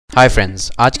Hi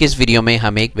friends, आज के इस वीडियो में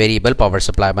हम एक वेरिएबल पावर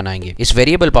सप्लाई बनाएंगे। इस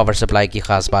वेरिएबल पावर सप्लाई की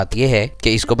खास बात यह है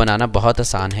कि इसको बनाना बहुत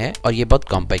आसान है और ये बहुत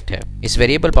कॉम्पैक्ट है। इस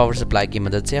वेरिएबल पावर सप्लाई की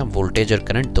मदद से हम वोल्टेज और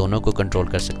करंट दोनों को कंट्रोल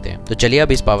कर सकते हैं। तो चलिए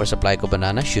अब इस पावर सप्लाई को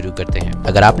बनाना शुरू करते हैं।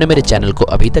 अगर आपने मेरे चैनल को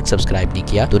अभी तक सब्सक्राइब नहीं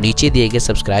किया तो नीचे दिए गए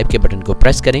सब्सक्राइब के बटन को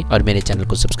प्रेस करें और मेरे चैनल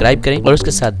को सब्सक्राइब करें और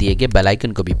उसके साथ दिए गए बेल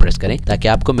आइकन को भी प्रेस करें ताकि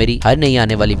आपको मेरी हर नई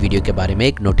आने वाली वीडियो के बारे में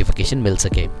एक नोटिफिकेशन मिल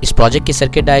सके। इस प्रोजेक्ट की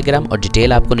सर्किट डायग्राम और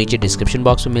डिटेल आपको नीचे डिस्क्रिप्शन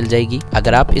बॉक्स में मिल जाएगी।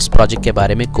 अगर आप इस प्रोजेक्ट के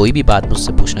बारे में कोई भी बात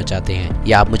मुझसे पूछना चाहते हैं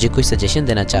या आप मुझे कोई सजेशन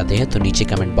देना चाहते हैं तो नीचे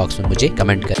कमेंट बॉक्स में मुझे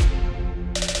कमेंट करें।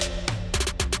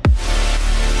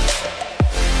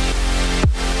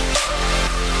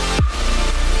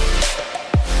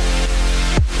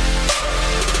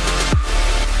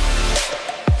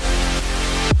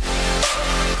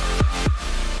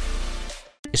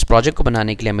 इस प्रोजेक्ट को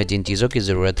बनाने के लिए हमें जिन चीज़ों की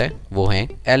ज़रूरत है वो हैं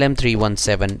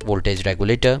LM317 voltage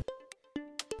regulator,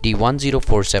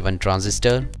 D1047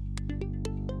 transistor,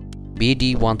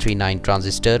 BD139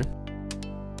 transistor,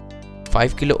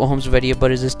 5 kilo ohms variable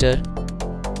resistor,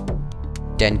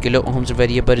 10 kilo ohms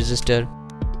variable resistor,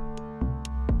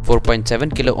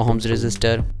 4.7 kilo ohms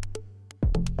resistor,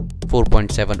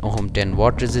 4.7 ओम 10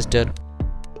 वाट resistor,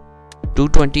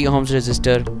 220 ohms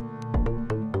resistor,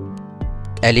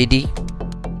 LED,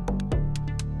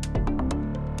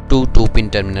 2 2-पिन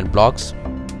terminal blocks,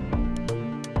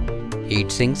 heat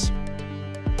sinks,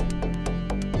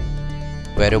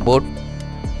 वेरो board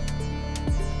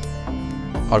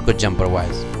और कुछ जंपर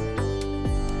वायर्स।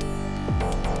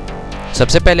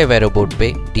 सबसे पहले वेरो बोर्ड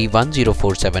पे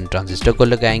D1047 ट्रांजिस्टर को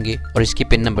लगाएंगे और इसकी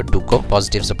pin number 2 को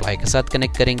पॉजिटिव सप्लाई के साथ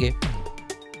कनेक्ट करेंगे।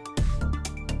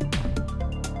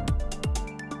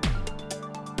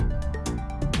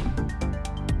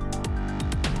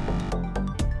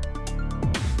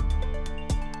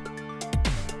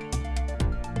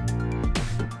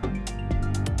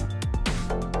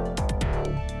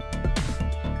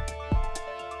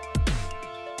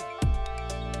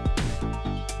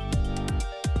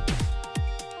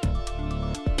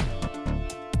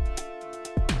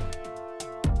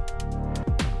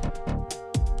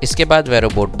 इसके बाद वेरो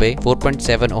बोर्ड पे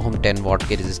 4.7 ओम 10 वाट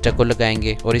के रेजिस्टर को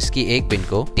लगाएंगे और इसकी एक पिन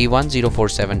को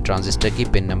D1047 ट्रांजिस्टर की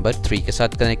पिन नंबर 3 के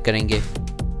साथ कनेक्ट करेंगे।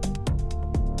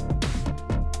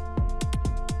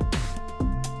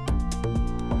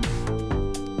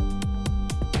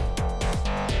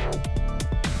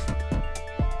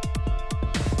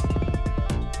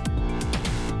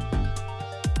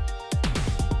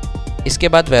 इसके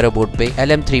बाद वेरो बोर्ड पे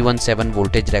LM317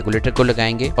 वोल्टेज रेगुलेटर को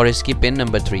लगाएंगे और इसकी पिन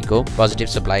नंबर 3 को पॉजिटिव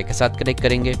सप्लाई के साथ कनेक्ट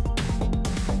करेंगे।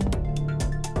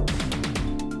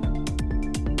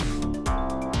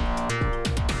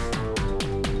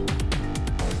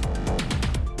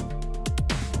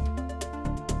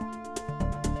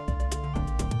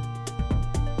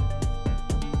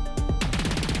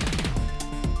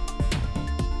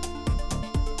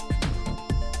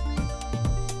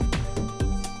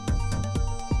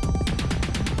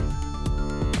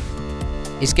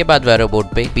 इसके बाद वेरो बोर्ड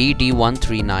पे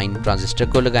BD139 ट्रांजिस्टर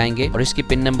को लगाएंगे और इसकी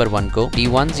पिन नंबर 1 को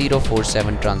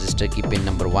D1047 ट्रांजिस्टर की पिन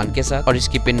नंबर 1 के साथ और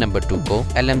इसकी पिन नंबर 2 को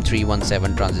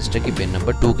LM317 ट्रांजिस्टर की पिन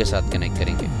नंबर 2 के साथ कनेक्ट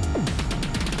करेंगे।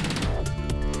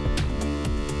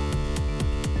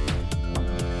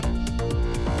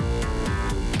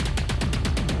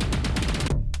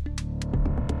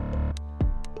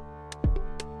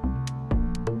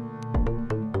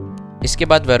 इसके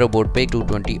बाद वेरो बोर्ड पे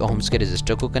 220 ओम्स के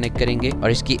रेजिस्टर को कनेक्ट करेंगे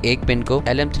और इसकी एक पिन को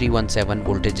LM317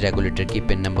 वोल्टेज रेगुलेटर की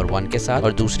पिन नंबर 1 के साथ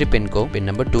और दूसरी पिन को पिन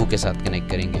नंबर 2 के साथ कनेक्ट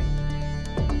करेंगे।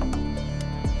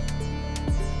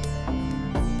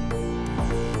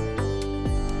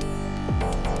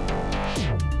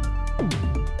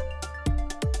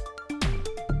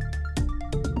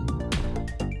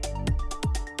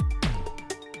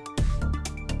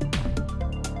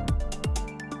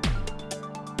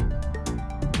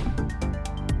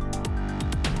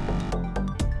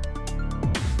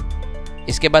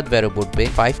 इसके बाद वेरो बोर्ड पे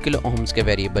 5 किलो ओम्स के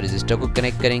वेरिएबल रेजिस्टर को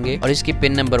कनेक्ट करेंगे और इसकी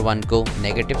पिन नंबर 1 को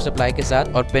नेगेटिव सप्लाई के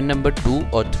साथ और पिन नंबर 2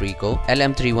 और 3 को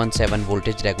LM317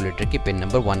 वोल्टेज रेगुलेटर की पिन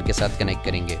नंबर 1 के साथ कनेक्ट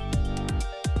करेंगे।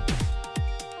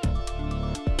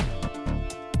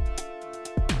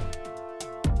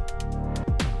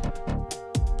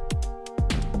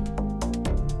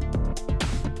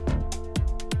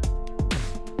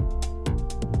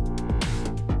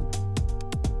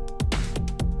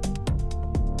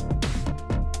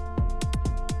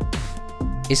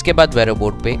 इसके बाद वेरो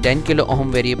बोर्ड पे 10 किलो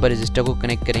ओम वेरिएबल रेजिस्टर को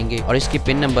कनेक्ट करेंगे और इसकी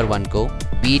पिन नंबर 1 को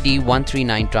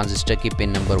BD139 ट्रांजिस्टर की पिन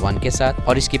नंबर 1 के साथ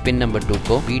और इसकी पिन नंबर 2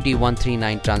 को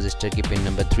BD139 ट्रांजिस्टर की पिन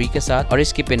नंबर 3 के साथ और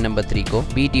इसकी पिन नंबर 3 को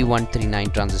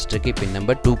BD139 ट्रांजिस्टर की पिन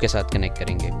नंबर 2 के साथ कनेक्ट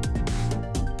करेंगे।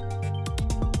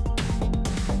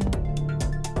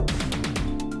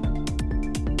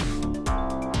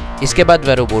 इसके बाद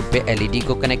वेरो बोर्ड पे LED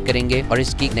को कनेक्ट करेंगे और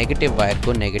इसकी नेगेटिव वायर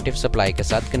को नेगेटिव सप्लाई के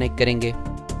साथ कनेक्ट करेंगे।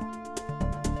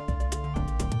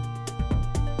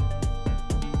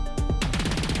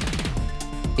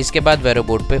 इसके बाद वेरो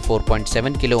बोर्ड पे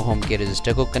 4.7 किलो ओम के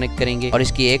रेजिस्टर को कनेक्ट करेंगे और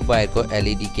इसकी एक वायर को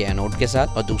LED के एनोड के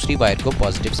साथ और दूसरी वायर को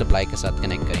पॉजिटिव सप्लाई के साथ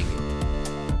कनेक्ट करेंगे।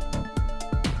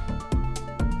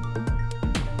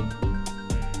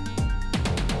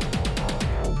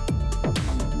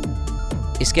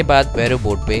 इसके बाद वेरो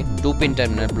बोर्ड पे 2 पिन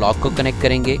टर्मिनल ब्लॉक को कनेक्ट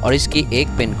करेंगे और इसकी एक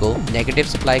पिन को नेगेटिव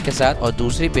सप्लाई के साथ और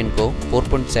दूसरी पिन को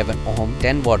 4.7 ओम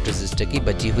 10 वॉट रेजिस्टर की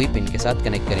बची हुई पिन के साथ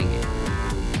कनेक्ट करेंगे।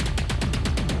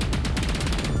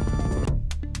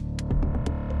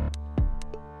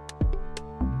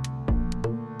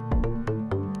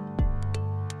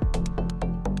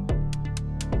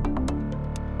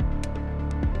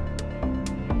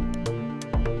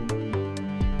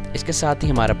 इसके साथ ही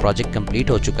हमारा प्रोजेक्ट कंप्लीट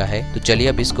हो चुका है, तो चलिए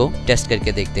अब इसको टेस्ट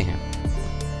करके देखते हैं।